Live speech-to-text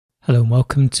Hello and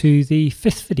welcome to the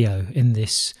fifth video in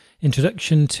this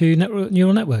Introduction to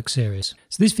Neural Network series.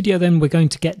 So this video then we're going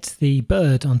to get the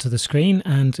bird onto the screen,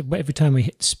 and every time we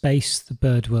hit space the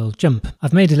bird will jump.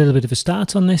 I've made a little bit of a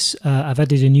start on this. I've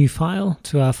added a new file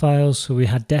to our files. So we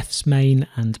had defs, main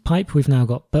and pipe. We've now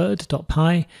got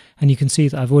bird.py, and you can see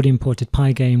that I've already imported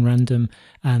pygame, random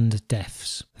and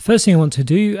defs. The first thing I want to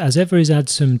do as ever is add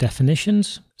some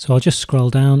definitions. So I'll just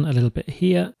scroll down a little bit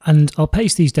here and I'll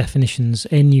paste these definitions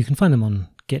in. You can find them on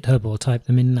GitHub or type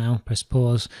them in now, press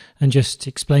pause and just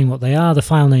explain what they are. The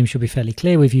file name should be fairly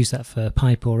clear. We've used that for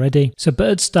pipe already. So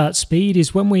bird start speed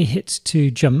is when we hit to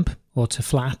jump or to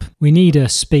flap, we need a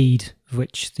speed of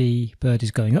which the bird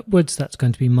is going upwards. That's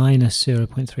going to be minus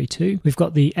 0.32. We've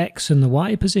got the X and the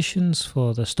Y positions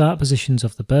for the start positions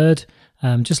of the bird.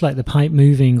 Just like the pipe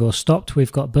moving or stopped,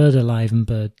 we've got bird alive and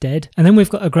bird dead. And then we've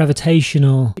got a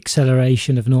gravitational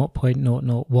acceleration of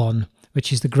 0.001,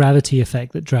 which is the gravity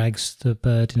effect that drags the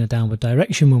bird in a downward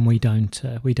direction when we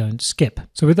don't skip.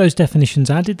 So with those definitions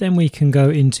added, then we can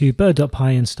go into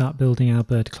bird.py and start building our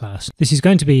bird class. This is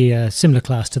going to be a similar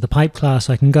class to the pipe class.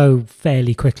 I can go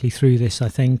fairly quickly through this, I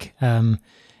think.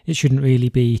 It shouldn't really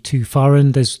be too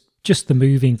foreign. There's just the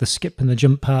moving, the skip and the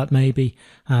jump part maybe.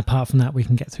 Apart from that, we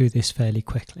can get through this fairly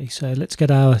quickly. So let's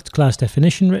get our class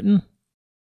definition written.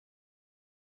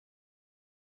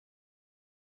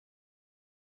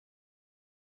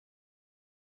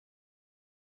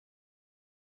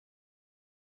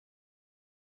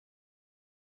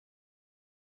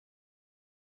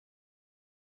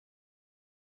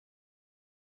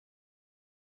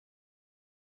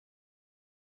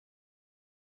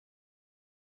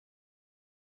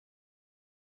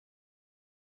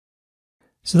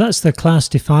 So that's the class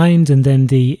defined, and then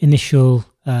the initial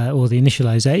or the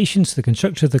initialization, so the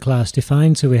constructor of the class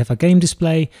defined. So we have our game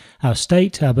display, our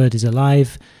state, our bird is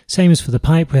alive. Same as for the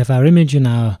pipe, we have our image and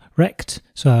our rect,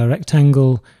 so our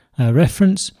rectangle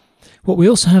reference. What we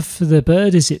also have for the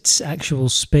bird is its actual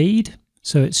speed.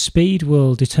 So its speed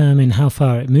will determine how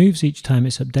far it moves each time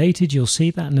it's updated. You'll see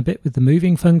that in a bit with the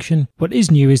moving function. What is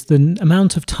new is the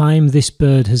amount of time this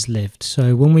bird has lived.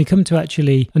 So when we come to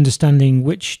actually understanding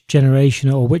which generation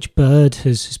or which bird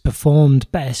has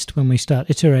performed best, when we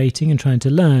start iterating and trying to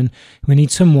learn, we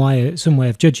need some way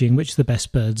of judging which the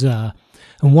best birds are.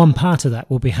 And one part of that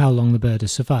will be how long the bird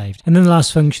has survived. And then the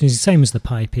last function is the same as the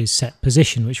pipe, is set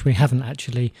position, which we haven't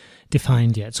actually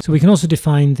defined yet. So we can also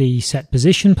define the set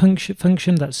position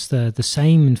function. That's the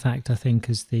same, in fact, I think,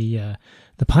 as the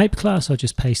pipe class. I'll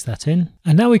just paste that in.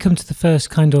 And now we come to the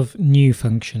first kind of new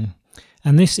function,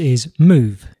 and this is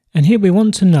move. And here we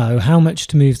want to know how much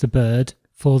to move the bird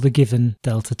for the given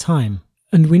delta time.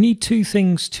 And we need two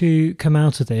things to come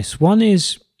out of this. One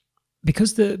is,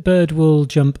 because the bird will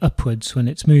jump upwards when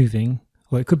it's moving,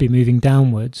 or it could be moving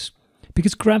downwards,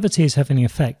 because gravity is having an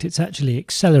effect, it's actually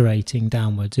accelerating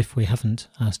downwards if we haven't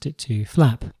asked it to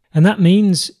flap. And that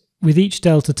means with each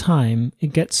delta time,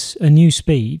 it gets a new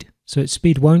speed, so its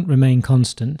speed won't remain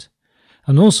constant.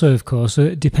 And also, of course,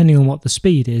 depending on what the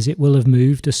speed is, it will have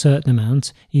moved a certain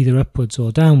amount, either upwards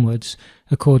or downwards,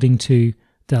 according to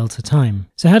delta time.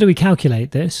 So how do we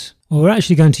calculate this? Well, we're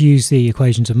actually going to use the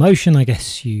equations of motion. I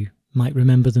guess you might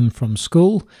remember them from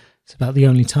school. It's about the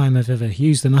only time I've ever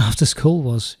used them after school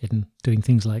was in doing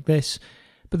things like this.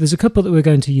 But there's a couple that we're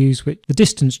going to use with the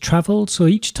distance travelled. So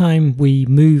each time we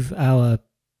move our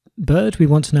bird, we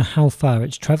want to know how far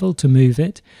it's travelled to move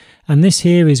it. And this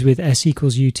here is with s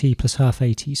equals ut plus half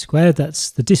at squared. That's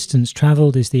the distance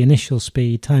travelled is the initial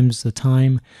speed times the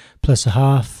time plus a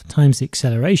half times the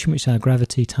acceleration, which is our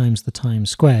gravity, times the time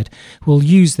squared. We'll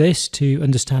use this to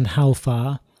understand how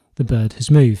far the bird has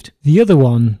moved. The other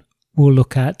one we'll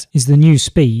look at is the new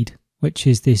speed, which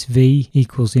is this v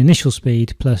equals the initial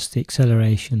speed plus the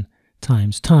acceleration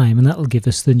times time, and that'll give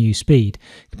us the new speed.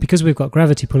 Because we've got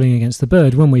gravity pulling against the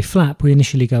bird, when we flap we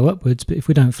initially go upwards, but if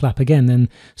we don't flap again, then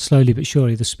slowly but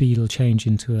surely the speed will change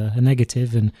into a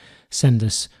negative and send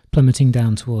us plummeting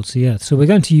down towards the earth. So we're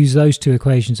going to use those two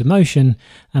equations of motion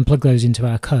and plug those into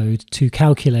our code to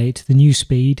calculate the new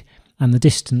speed and the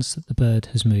distance that the bird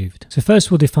has moved. So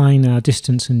first we'll define our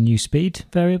distance and new speed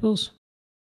variables.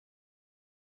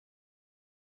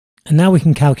 And now we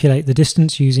can calculate the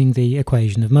distance using the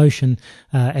equation of motion,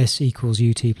 s equals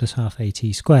ut plus half at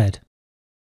squared.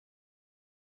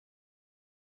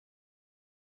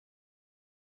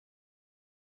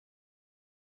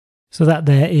 So that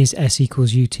there is s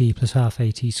equals ut plus half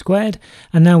at squared.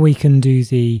 And now we can do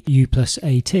the u plus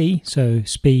at, so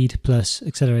speed plus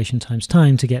acceleration times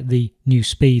time, to get the new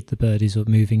speed the bird is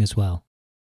moving as well.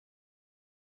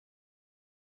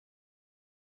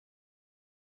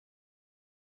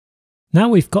 Now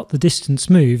we've got the distance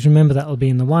moved, remember that will be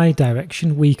in the Y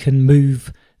direction, we can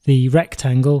move the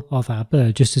rectangle of our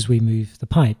bird just as we move the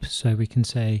pipe. So we can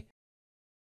say,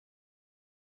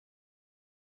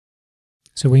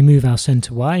 so we move our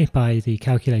centre Y by the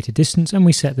calculated distance and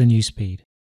we set the new speed.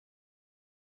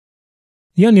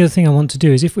 The only other thing I want to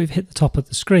do is, if we've hit the top of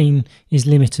the screen, is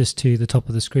limit us to the top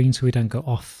of the screen so we don't go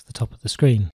off the top of the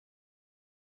screen.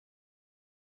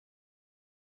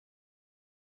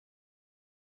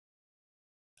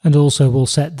 And also we'll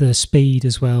set the speed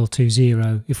as well to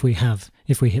 0 if we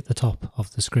hit the top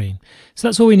of the screen. So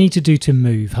that's all we need to do to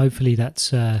move. Hopefully that's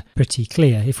pretty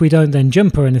clear. If we don't then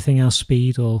jump or anything, our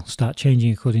speed will start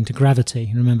changing according to gravity.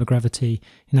 And remember, gravity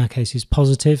in our case is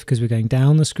positive because we're going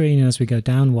down the screen, and as we go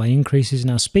down, Y increases, and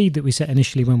our speed that we set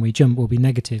initially when we jump will be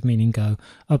negative, meaning go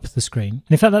up the screen.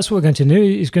 And in fact, that's what we're going to do,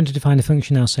 is going to define a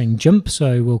function now saying jump.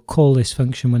 So we'll call this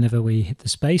function whenever we hit the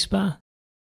space bar.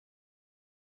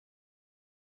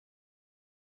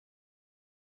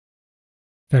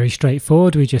 Very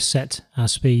straightforward, we just set our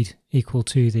speed equal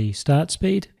to the start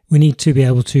speed. We need to be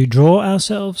able to draw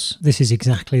ourselves. This is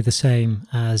exactly the same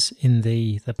as in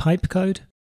the pipe code.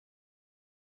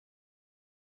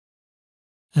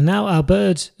 And now our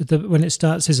bird, when it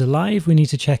starts, is alive. We need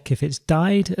to check if it's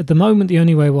died. At the moment, the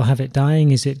only way we'll have it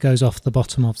dying is it goes off the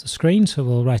bottom of the screen, so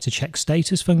we'll write a check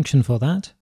status function for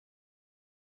that.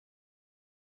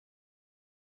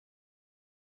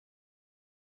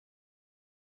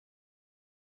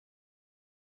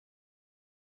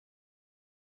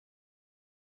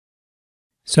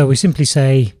 So we simply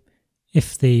say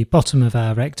if the bottom of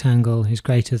our rectangle is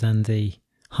greater than the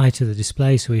height of the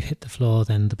display, so we've hit the floor,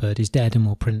 then the bird is dead, and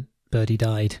we'll print birdie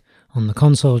died on the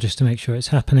console just to make sure it's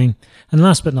happening. And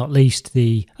last but not least,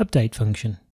 the update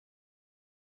function.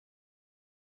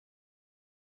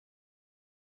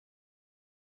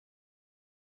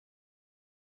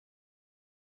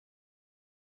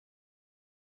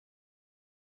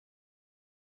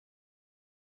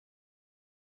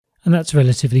 And that's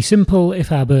relatively simple.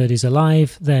 If our bird is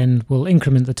alive, then we'll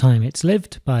increment the time it's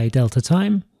lived by delta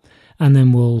time, and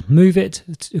then we'll move it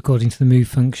according to the move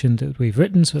function that we've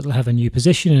written, so it'll have a new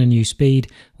position and a new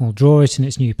speed. We'll draw it in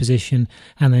its new position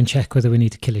and then check whether we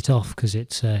need to kill it off because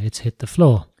it's hit the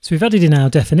floor. So we've added in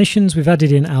our definitions, we've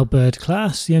added in our bird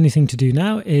class. The only thing to do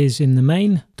now is in the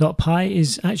main.py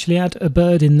is actually add a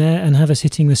bird in there and have us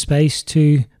hitting the space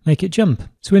to make it jump.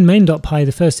 So in main.py,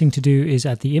 the first thing to do is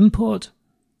add the import.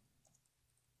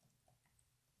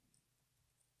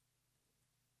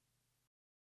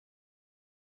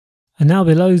 And now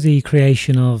below the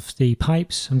creation of the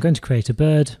pipes, I'm going to create a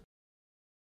bird.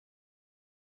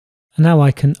 And now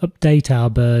I can update our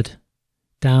bird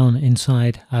down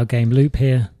inside our game loop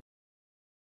here.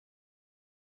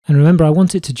 And remember, I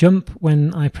want it to jump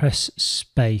when I press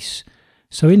space.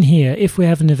 So in here, if we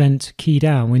have an event key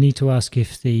down, we need to ask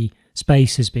if the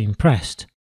space has been pressed.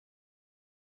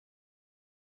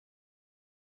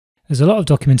 There's a lot of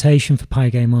documentation for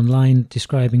Pygame Online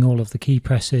describing all of the key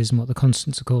presses and what the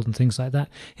constants are called and things like that.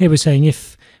 Here we're saying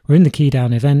if we're in the key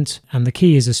down event and the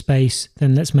key is a space,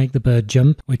 then let's make the bird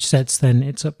jump, which sets then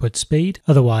its upward speed.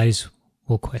 Otherwise,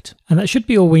 we'll quit. And that should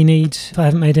be all we need. If I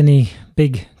haven't made any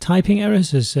big typing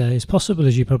errors, as is possible,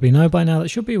 as you probably know by now, that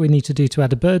should be all we need to do to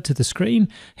add a bird to the screen,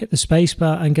 hit the space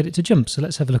bar and get it to jump. So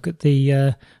let's have a look at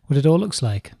the what it all looks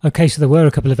like. Okay, so there were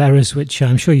a couple of errors which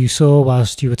I'm sure you saw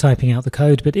whilst you were typing out the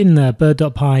code, but in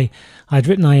bird.py I'd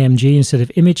written img instead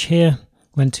of image here,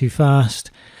 went too fast.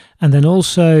 And then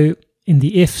also in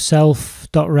the if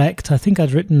self.rect, I think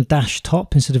I'd written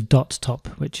 -top instead of .top,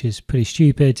 which is pretty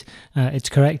stupid. It's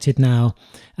corrected now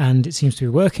and it seems to be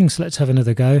working, so let's have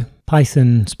another go.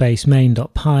 Python space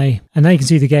main.py, and now you can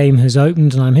see the game has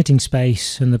opened and I'm hitting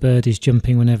space and the bird is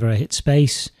jumping whenever I hit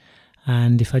space.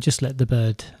 And if I just let the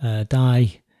bird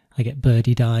die, I get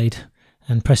birdie died,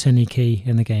 and press any key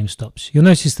and the game stops. You'll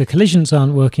notice the collisions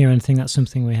aren't working or anything. That's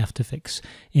something we have to fix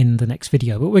in the next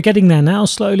video. But we're getting there now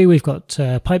slowly. We've got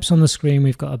pipes on the screen.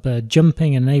 We've got a bird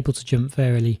jumping and able to jump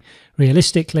fairly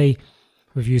realistically.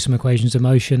 We've used some equations of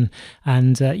motion.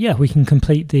 And yeah, we can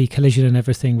complete the collision and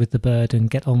everything with the bird and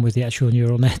get on with the actual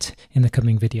neural net in the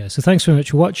coming video. So thanks very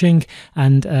much for watching,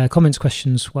 and comments,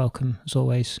 questions, welcome as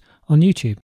always on YouTube.